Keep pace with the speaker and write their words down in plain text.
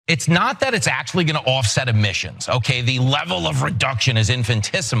It's not that it's actually going to offset emissions, okay? The level of reduction is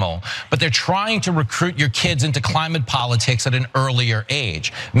infinitesimal, but they're trying to recruit your kids into climate politics at an earlier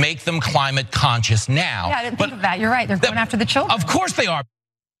age. Make them climate conscious now. Yeah, I didn't think of that. You're right. They're going after the children. Of course they are.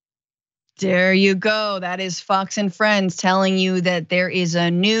 There you go. That is Fox and Friends telling you that there is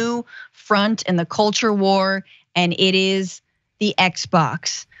a new front in the culture war, and it is the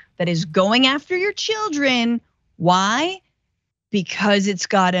Xbox that is going after your children. Why? Because it's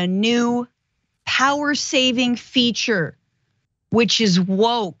got a new power saving feature, which is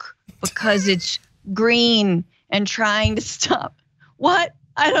woke because it's green and trying to stop. What?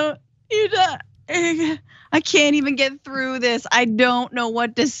 I can't even get through this. I don't know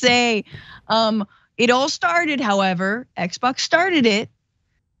what to say. It all started, however, Xbox started it.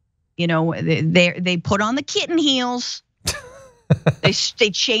 You know, they put on the kitten heels. They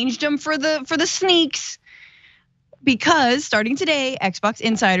changed them for the sneaks. Because starting today, Xbox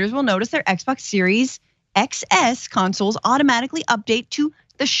insiders will notice their Xbox Series XS consoles automatically update to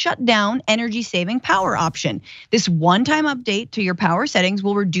the shutdown energy saving power option. This one-time update to your power settings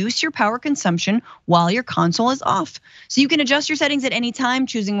will reduce your power consumption while your console is off. So you can adjust your settings at any time,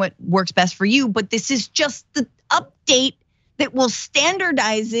 choosing what works best for you, but this is just the update that will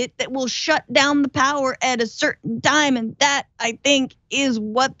standardize it, that will shut down the power at a certain time. And that, I think, is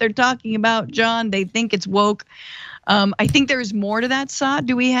what they're talking about, John. They think it's woke. I think there's more to that, Saad.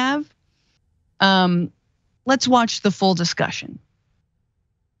 Do we have? Let's watch the full discussion.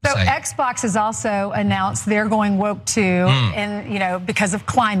 So Xbox has also announced they're going woke too, and because of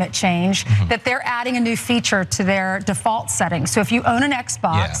climate change, that they're adding a new feature to their default settings. So if you own an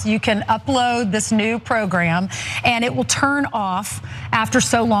Xbox, you can upload this new program, and it will turn off after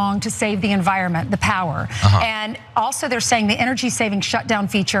so long to save the environment, the power. And also, they're saying the energy saving shutdown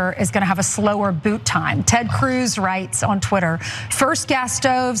feature is going to have a slower boot time. Ted Cruz writes on Twitter, "First gas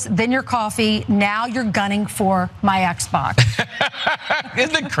stoves, then your coffee. Now you're gunning for my Xbox."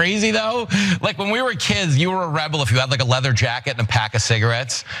 Isn't it crazy though? Like when we were kids, you were a rebel if you had like a leather jacket and a pack of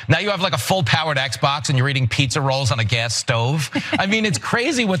cigarettes. Now you have like a full powered Xbox and you're eating pizza rolls on a gas stove. I mean, it's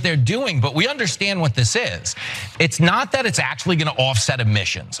crazy what they're doing, but we understand what this is. It's not that it's actually going to offset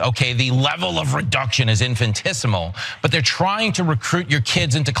emissions, okay? The level of reduction is infinitesimal, but they're trying to recruit your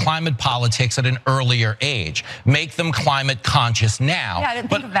kids into climate politics at an earlier age. Make them climate conscious now. Yeah, I didn't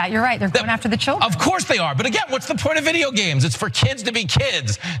think of that. You're right. They're going after the children. Of course they are. But again, what's the point of video games? It's for kids to be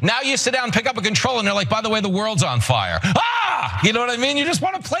kids. Now you sit down and pick up a controller and they're like, by the way, the world's on fire. You know what I mean? You just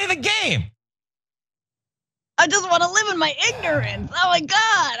want to play the game. I just want to live in my ignorance. Oh my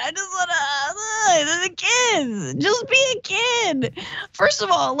God, I just want to, the kids, just be a kid. First of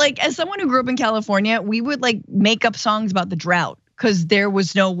all, like as someone who grew up in California, we would like make up songs about the drought because there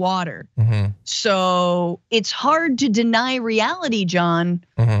was no water. So it's hard to deny reality, John,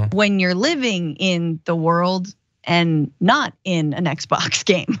 when you're living in the world and not in an Xbox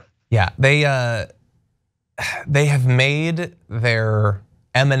game. Yeah, they have made their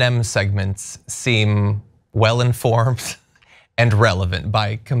M&M segments seem well-informed and relevant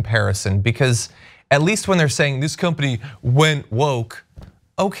by comparison, because at least when they're saying this company went woke,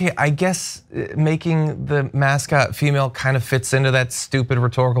 okay, I guess making the mascot female kind of fits into that stupid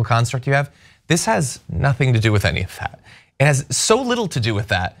rhetorical construct you have. This has nothing to do with any of that. It has so little to do with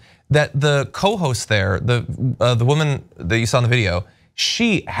that the co-host there, the woman that you saw in the video,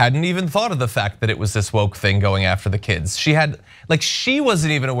 she hadn't even thought of the fact that it was this woke thing going after the kids. She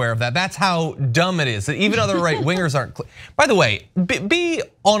wasn't even aware of that. That's how dumb it is. That even other right wingers aren't. By the way, be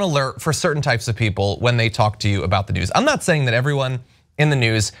on alert for certain types of people when they talk to you about the news. I'm not saying that everyone in the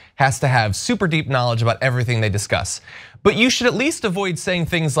news has to have super deep knowledge about everything they discuss, but you should at least avoid saying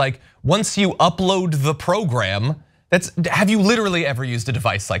things like, once you upload the program, have you literally ever used a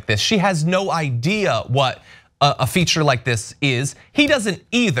device like this? She has no idea what a feature like this is. He doesn't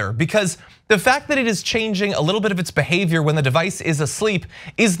either, because the fact that it is changing a little bit of its behavior when the device is asleep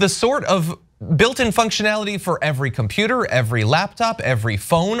is the sort of built-in functionality for every computer, every laptop, every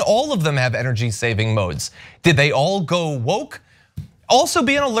phone. All of them have energy saving modes. Did they all go woke? Also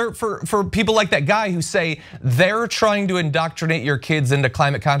be on alert for people like that guy who say they're trying to indoctrinate your kids into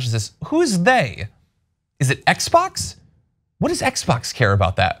climate consciousness. Who's they? Is it Xbox? What does Xbox care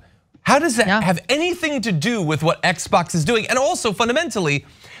about that? How does that have anything to do with what Xbox is doing? And also fundamentally,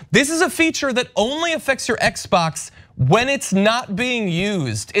 this is a feature that only affects your Xbox when it's not being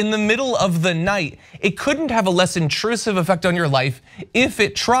used in the middle of the night. It couldn't have a less intrusive effect on your life if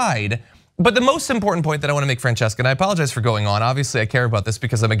it tried. But the most important point that I want to make, Francesca, and I apologize for going on, obviously I care about this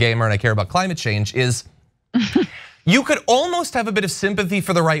because I'm a gamer and I care about climate change, is you could almost have a bit of sympathy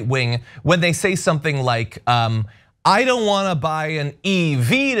for the right wing when they say something like, I don't want to buy an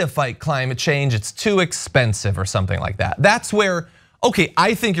EV to fight climate change. It's too expensive or something like that. That's where, okay,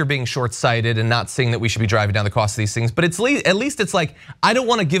 I think you're being short-sighted and not seeing that we should be driving down the cost of these things, but at least it's like, I don't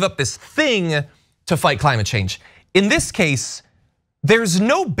want to give up this thing to fight climate change. In this case, there's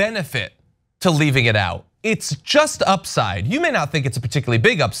no benefit to leaving it out. It's just upside. You may not think it's a particularly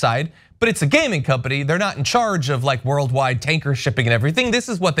big upside, but it's a gaming company. They're not in charge of like worldwide tanker shipping and everything. This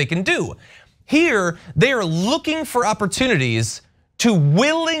is what they can do. Here, they are looking for opportunities to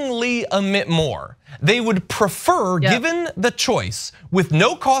willingly emit more. They would prefer, given the choice, with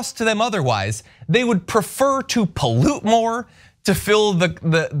no cost to them otherwise, they would prefer to pollute more, to fill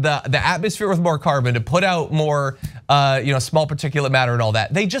the atmosphere with more carbon, to put out more small particulate matter and all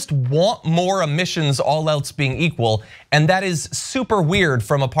that. They just want more emissions, all else being equal, and that is super weird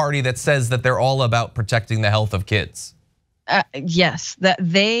from a party that says that they're all about protecting the health of kids. Yes, that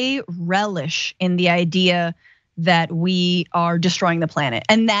they relish in the idea that we are destroying the planet,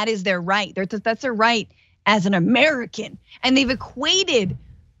 and that is their right. That's their right as an American, and they've equated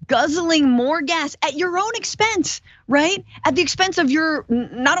guzzling more gas at your own expense, right? At the expense of your,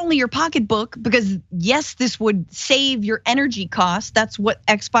 not only your pocketbook, because yes, this would save your energy costs. That's what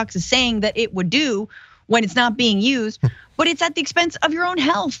Xbox is saying that it would do when it's not being used, but it's at the expense of your own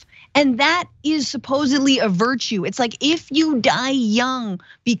health. And that is supposedly a virtue. It's like if you die young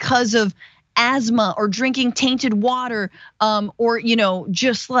because of asthma or drinking tainted water, or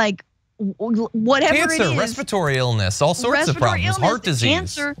just like whatever cancer, it is, respiratory illness, all sorts of problems, heart disease,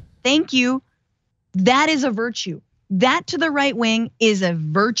 cancer. Thank you. That is a virtue. That to the right wing is a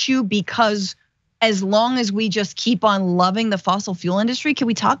virtue, because as long as we just keep on loving the fossil fuel industry, can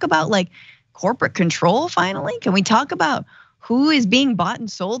we talk about like corporate control finally? Can we talk about who is being bought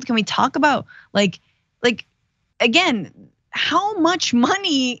and sold? Can we talk about like again, how much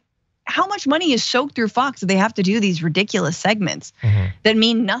money is soaked through Fox that they have to do these ridiculous segments that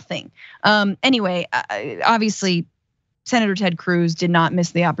mean nothing? Anyway, obviously, Senator Ted Cruz did not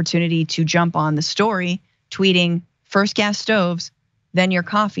miss the opportunity to jump on the story, tweeting, first gas stoves, then your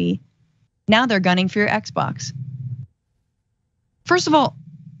coffee. Now they're gunning for your Xbox. First of all,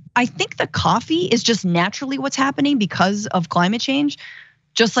 I think the coffee is just naturally what's happening because of climate change,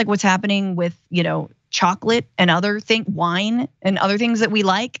 just like what's happening with, chocolate and other things, wine and other things that we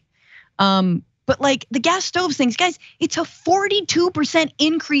like. But like the gas stoves things, guys, it's a 42%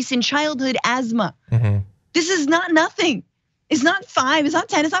 increase in childhood asthma. This is not nothing. It's not 5, it's not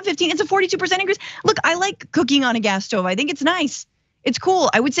 10, it's not 15, it's a 42% increase. Look, I like cooking on a gas stove. I think it's nice. It's cool.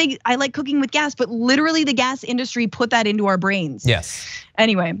 I would say I like cooking with gas, but literally the gas industry put that into our brains. Yes.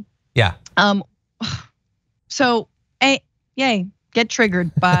 Anyway. Yeah. So, yay, get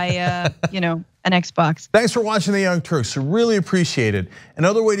triggered by, an Xbox. Thanks for watching the Young Turks. We really appreciate it.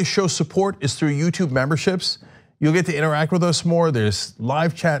 Another way to show support is through YouTube memberships. You'll get to interact with us more. There's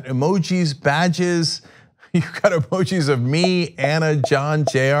live chat emojis, badges. You've got emojis of me, Anna, John,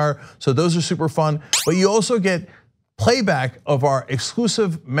 JR. So those are super fun. But you also get playback of our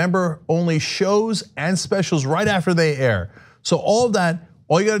exclusive member-only shows and specials right after they air. So all of that,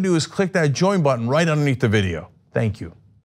 all you gotta do is click that join button right underneath the video. Thank you.